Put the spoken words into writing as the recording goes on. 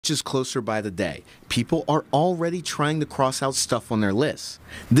Is closer by the day. People are already trying to cross out stuff on their lists.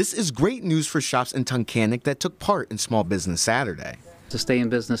 This is great news for shops in Tunkhannock that took part in Small Business Saturday. To stay in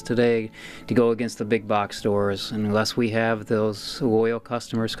business today, to go against the big box stores, and unless we have those loyal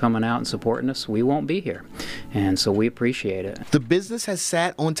customers coming out and supporting us, we won't be here. And so we appreciate it. The business has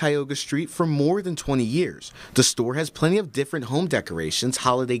sat on Tioga Street for more than 20 years. The store has plenty of different home decorations,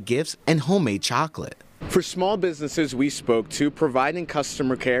 holiday gifts, and homemade chocolate. For small businesses we spoke to, providing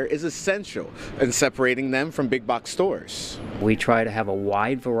customer care is essential in separating them from big box stores. We try to have a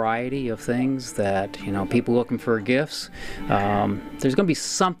wide variety of things that, people looking for gifts. There's going to be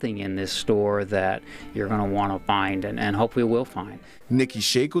something in this store that you're going to want to find and hopefully will find. Nikki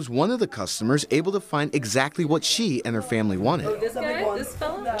Shake was one of the customers able to find exactly what she and her family wanted.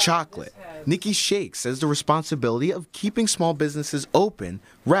 Chocolate. Nikki Shake says the responsibility of keeping small businesses open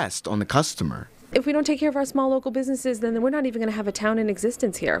rests on the customer. If we don't take care of our small local businesses, then we're not even going to have a town in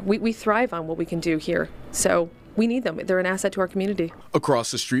existence here. We thrive on what we can do here. So we need them. They're an asset to our community.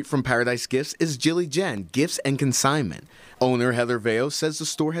 Across the street from Paradise Gifts is Jilly Jen, Gifts and Consignment. Owner Heather Veo says the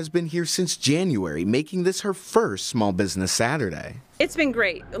store has been here since January, making this her first Small Business Saturday. It's been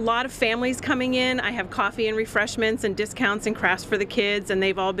great. A lot of families coming in. I have coffee and refreshments and discounts and crafts for the kids, and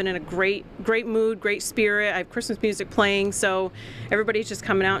they've all been in a great mood, great spirit. I have Christmas music playing, so everybody's just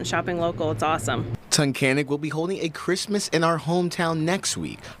coming out and shopping local. It's awesome. Tunkhannock will be holding a Christmas in our hometown next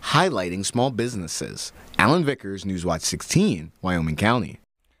week, highlighting small businesses. Alan Vickers, Newswatch 16, Wyoming County.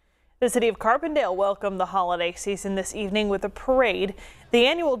 The city of Carbondale welcomed the holiday season this evening with a parade. The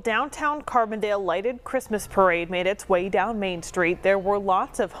annual Downtown Carbondale Lighted Christmas Parade made its way down Main Street. There were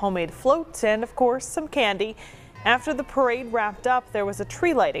lots of homemade floats and, of course, some candy. After the parade wrapped up, there was a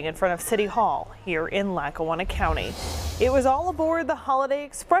tree lighting in front of City Hall here in Lackawanna County. It was all aboard the Holiday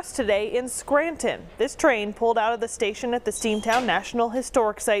Express today in Scranton. This train pulled out of the station at the Steamtown National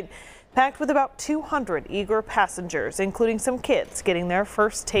Historic Site, packed with about 200 eager passengers, including some kids getting their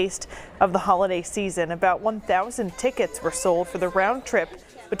first taste of the holiday season. About 1,000 tickets were sold for the round trip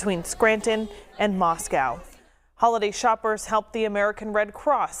between Scranton and Moscow. Holiday shoppers helped the American Red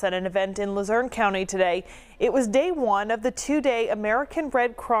Cross at an event in Luzerne County today. It was day one of the two-day American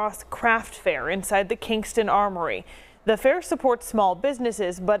Red Cross Craft Fair inside the Kingston Armory. The fair supports small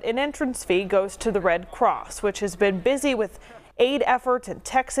businesses, but an entrance fee goes to the Red Cross, which has been busy with aid efforts in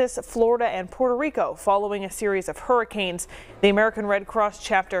Texas, Florida, and Puerto Rico following a series of hurricanes. The American Red Cross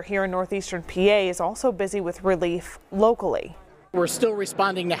chapter here in northeastern PA is also busy with relief locally. We're still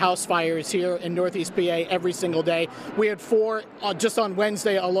responding to house fires here in Northeast PA every single day. We had 4 just on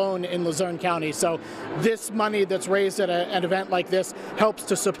Wednesday alone in Luzerne County. So this money that's raised at an event like this helps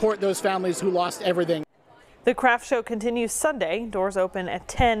to support those families who lost everything. The craft show continues Sunday. Doors open at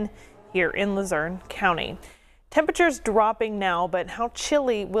 10 here in Luzerne County. Temperatures dropping now, but how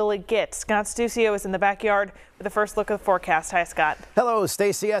chilly will it get? Scott Stucio is in the backyard with a first look at the forecast. Hi, Scott. Hello,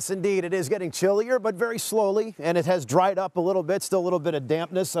 Stacy. Yes, indeed. It is getting chillier, but very slowly, and it has dried up a little bit. Still a little bit of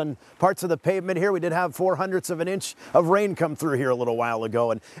dampness on parts of the pavement here. We did have 0.04 of an inch of rain come through here a little while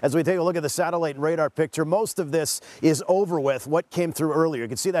ago. And as we take a look at the satellite and radar picture, most of this is over with what came through earlier. You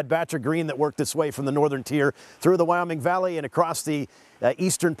can see that batch of green that worked its way from the northern tier through the Wyoming Valley and across the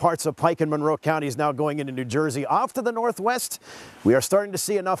eastern parts of Pike and Monroe counties, now going into New Jersey. Off to the northwest, we are starting to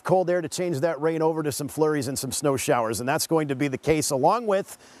see enough cold air to change that rain over to some flurries and some snow showers, and that's going to be the case along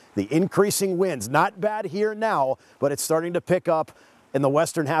with the increasing winds. Not bad here now, but it's starting to pick up in the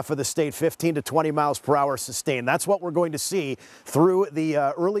western half of the state, 15 to 20 miles per hour sustained. That's what we're going to see through the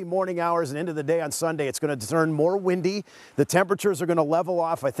early morning hours and into the day on Sunday. It's going to turn more windy. The temperatures are going to level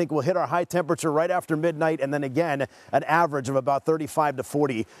off. I think we'll hit our high temperature right after midnight, and then again an average of about 35 to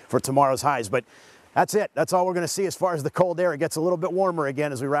 40 for tomorrow's highs. But that's it. That's all we're going to see as far as the cold air. It gets a little bit warmer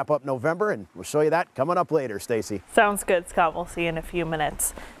again as we wrap up November, and we'll show you that coming up later, Stacy. Sounds good, Scott. We'll see you in a few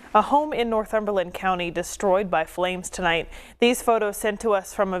minutes. A home in Northumberland County destroyed by flames tonight. These photos sent to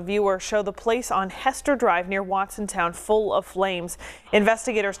us from a viewer show the place on Hester Drive near Watsontown full of flames.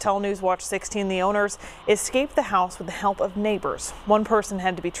 Investigators tell Newswatch 16 the owners escaped the house with the help of neighbors. One person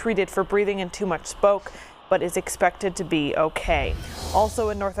had to be treated for breathing in too much smoke, but is expected to be okay. Also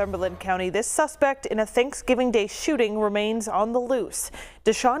in Northumberland County, this suspect in a Thanksgiving Day shooting remains on the loose.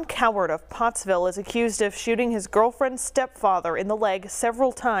 Deshaun Coward of Pottsville is accused of shooting his girlfriend's stepfather in the leg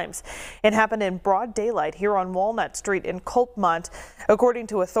several times. It happened in broad daylight here on Walnut Street in Colpmont. According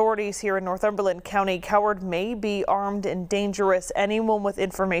to authorities here in Northumberland County, Coward may be armed and dangerous. Anyone with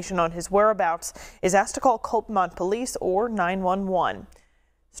information on his whereabouts is asked to call Colpmont Police or 911.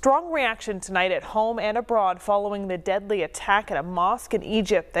 Strong reaction tonight at home and abroad following the deadly attack at a mosque in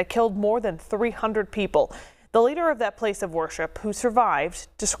Egypt that killed more than 300 people. The leader of that place of worship, who survived,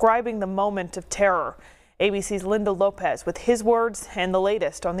 describing the moment of terror. ABC's Linda Lopez with his words and the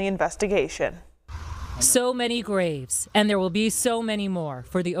latest on the investigation. So many graves, and there will be so many more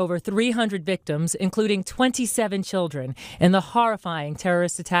for the over 300 victims, including 27 children, in the horrifying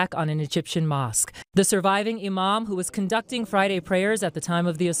terrorist attack on an Egyptian mosque. The surviving imam, who was conducting Friday prayers at the time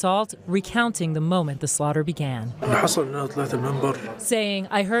of the assault, recounting the moment the slaughter began. Saying,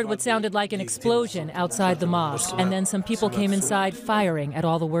 "I heard what sounded like an explosion outside the mosque, and then some people came inside firing at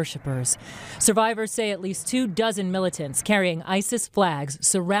all the worshippers." Survivors say at least 24 militants carrying ISIS flags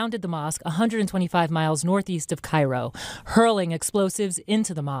surrounded the mosque 125 miles northeast of Cairo, hurling explosives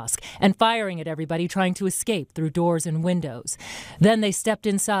into the mosque and firing at everybody trying to escape through doors and windows. Then they stepped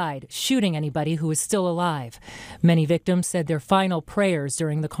inside, shooting anybody who was still alive. Many victims said their final prayers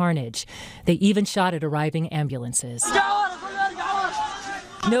during the carnage. They even shot at arriving ambulances.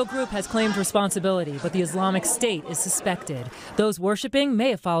 No group has claimed responsibility, but the Islamic State is suspected. Those worshipping may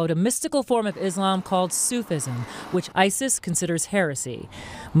have followed a mystical form of Islam called Sufism, which ISIS considers heresy.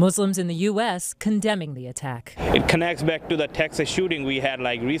 Muslims in the U.S. condemning the attack. It connects back to the Texas shooting we had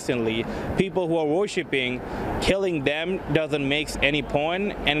recently. People who are worshipping, killing them doesn't make any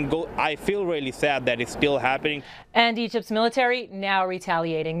point, and I feel really sad that it's still happening. And Egypt's military now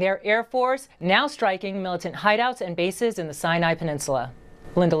retaliating. Their Air Force now striking militant hideouts and bases in the Sinai Peninsula.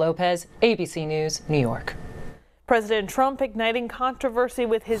 Linda Lopez, ABC News, New York. President Trump igniting controversy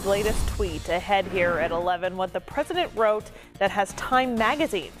with his latest tweet. Ahead here at 11, what the president wrote that has Time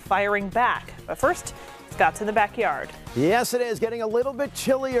magazine firing back. But first, Scott's in the backyard. Yes, it is getting a little bit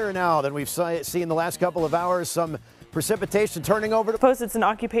chillier now than we've seen the last couple of hours. Some precipitation turning over. Suppose it's an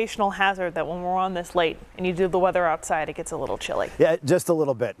occupational hazard that when we're on this late and you do the weather outside, it gets a little chilly. Yeah, just a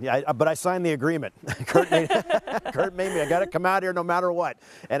little bit. Yeah, but I signed the agreement. Kurt made me. I got to come out here no matter what.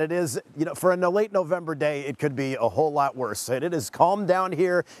 And it is, for a late November day, it could be a whole lot worse. And it is calm down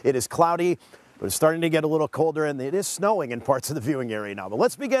here. It is cloudy. But it's starting to get a little colder, and it is snowing in parts of the viewing area now. But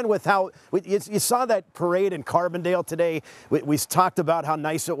let's begin with how you saw that parade in Carbondale today. We talked about how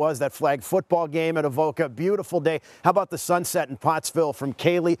nice it was, that flag football game at Avoca. Beautiful day. How about the sunset in Pottsville from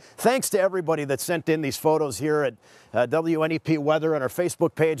Kaylee? Thanks to everybody that sent in these photos here at WNEP Weather on our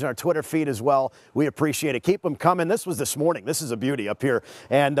Facebook page and our Twitter feed as well. We appreciate it. Keep them coming. This was this morning. This is a beauty up here.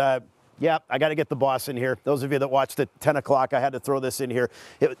 And yeah, I got to get the boss in here. Those of you that watched at 10 o'clock, I had to throw this in here.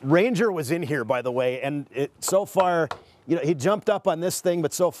 Ranger was in here, by the way, and so far, he jumped up on this thing,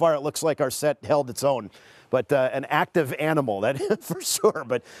 but so far it looks like our set held its own. But an active animal, that for sure.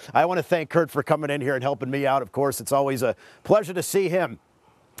 But I want to thank Kurt for coming in here and helping me out. Of course, it's always a pleasure to see him.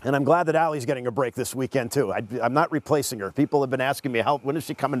 And I'm glad that Allie's getting a break this weekend, too. I'm not replacing her. People have been asking me, when is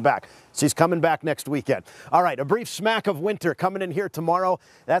she coming back? She's coming back next weekend. All right, a brief smack of winter coming in here tomorrow.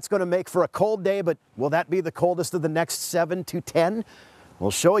 That's going to make for a cold day, but will that be the coldest of the next 7 to 10?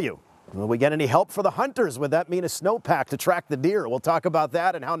 We'll show you. Will we get any help for the hunters? Would that mean a snowpack to track the deer? We'll talk about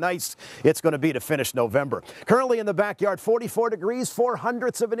that and how nice it's going to be to finish November. Currently in the backyard, 44 degrees,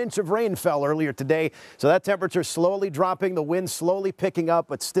 0.04 of an inch of rain fell earlier today. So that temperature slowly dropping, the wind slowly picking up,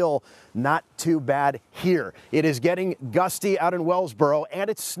 but still not too bad here. It is getting gusty out in Wellsboro, and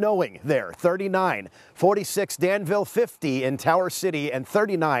it's snowing there. 39, 46 Danville, 50 in Tower City, and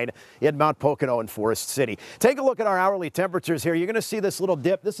 39 in Mount Pocono and Forest City. Take a look at our hourly temperatures here. You're going to see this little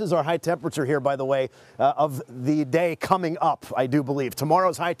dip. This is our high temperature here, by the way, of the day coming up, I do believe.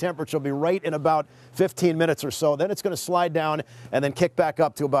 Tomorrow's high temperature will be right in about 15 minutes or so. Then it's going to slide down and then kick back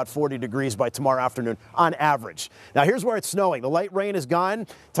up to about 40 degrees by tomorrow afternoon on average. Now, here's where it's snowing. The light rain is gone.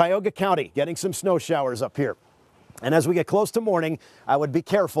 Tioga County getting some snow showers up here. And as we get close to morning, I would be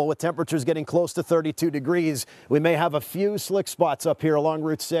careful with temperatures getting close to 32 degrees. We may have a few slick spots up here along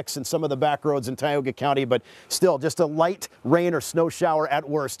Route 6 and some of the back roads in Tioga County, but still just a light rain or snow shower at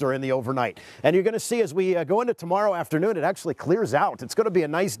worst during the overnight. And you're going to see as we go into tomorrow afternoon, it actually clears out. It's going to be a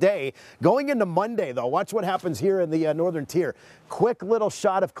nice day. Going into Monday, though, watch what happens here in the northern tier. Quick little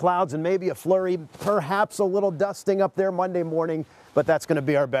shot of clouds and maybe a flurry, perhaps a little dusting up there Monday morning. But that's going to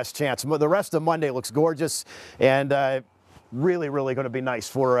be our best chance. The rest of Monday looks gorgeous and really going to be nice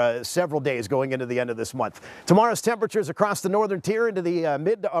for several days going into the end of this month. Tomorrow's temperatures across the northern tier into the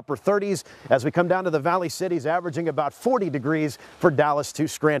mid to upper 30s as we come down to the valley cities, averaging about 40 degrees for Dallas to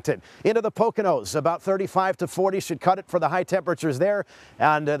Scranton. Into the Poconos, about 35 to 40 should cut it for the high temperatures there.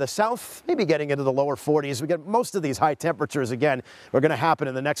 And the south, maybe getting into the lower 40s. We get most of these high temperatures, again, are going to happen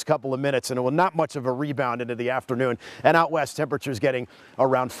in the next couple of minutes, and it will not much of a rebound into the afternoon. And out west, temperatures getting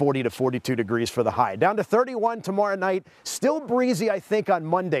around 40 to 42 degrees for the high. Down to 31 tomorrow night. Still breezy, I think, on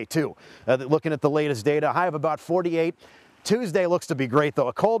Monday, too. Looking at the latest data, high of about 48. Tuesday looks to be great, though.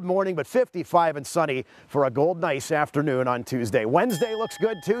 A cold morning, but 55 and sunny for a gold nice afternoon on Tuesday. Wednesday looks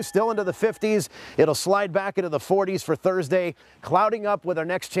good, too, still into the 50s. It'll slide back into the 40s for Thursday, clouding up with our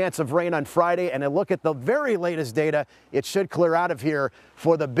next chance of rain on Friday. And a look at the very latest data, it should clear out of here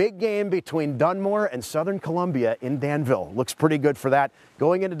for the big game between Dunmore and Southern Columbia in Danville. Looks pretty good for that.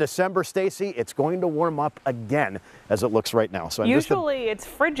 Going into December, Stacy, it's going to warm up again as it looks right now. So usually it's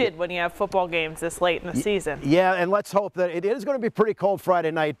frigid when you have football games this late in the season. Yeah, and let's hope that it is going to be pretty cold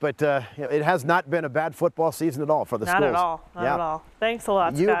Friday night, but it has not been a bad football season at all for the schools. Not at all. Not at all. Thanks a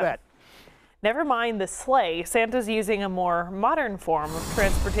lot, Scott. You bet. Never mind the sleigh. Santa's using a more modern form of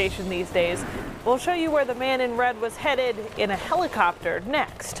transportation these days. We'll show you where the man in red was headed in a helicopter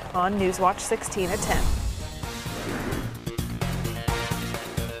next on Newswatch 16 at 10.